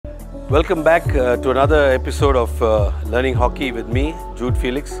Welcome back to another episode of Learning Hockey with me, Jude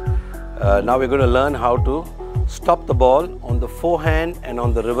Felix. Now we're going to learn how to stop the ball on the forehand and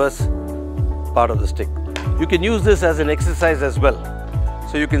on the reverse part of the stick. You can use this as an exercise as well.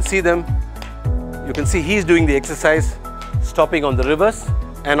 So you can see them, you can see he's doing the exercise, stopping on the reverse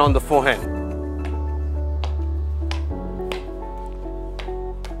and on the forehand.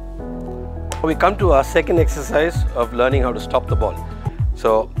 We come to our second exercise of learning how to stop the ball.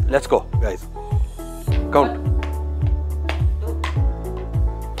 So let's go, guys. Count. 1, 2,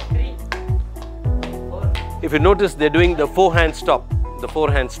 3, 4. If you notice, they're doing the forehand stop, the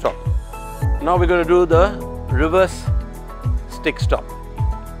forehand stop. Now we're going to do the reverse stick stop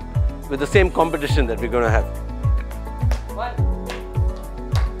with the same competition that we're going to have. 1,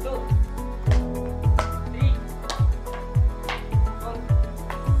 2, 3, 4,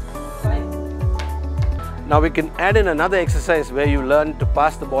 5. Now we can add in another exercise where you learn to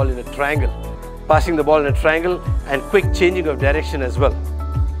pass the ball in a triangle. Passing the ball in a triangle and quick changing of direction as well.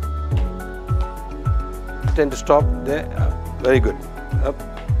 Tend to stop there. Very good. Up.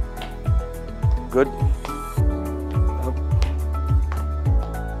 Good. Up.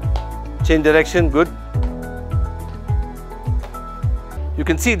 Change direction. Good. You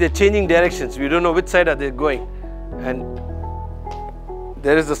can see they're changing directions. We don't know which side are they going. And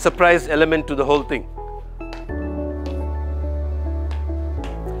there is a surprise element to the whole thing.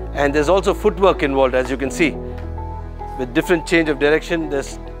 And there's also footwork involved, as you can see. With different change of direction,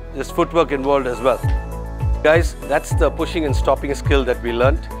 there's footwork involved as well. Guys, that's the pushing and stopping skill that we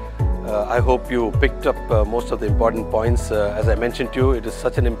learned. I hope you picked up most of the important points. As I mentioned to you, it is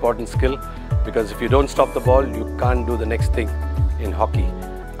such an important skill because if you don't stop the ball, you can't do the next thing in hockey.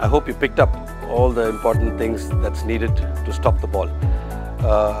 I hope you picked up all the important things that's needed to stop the ball.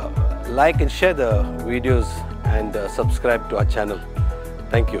 Like and share the videos and subscribe to our channel.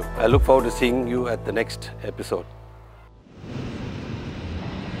 Thank you. I look forward to seeing you at the next episode.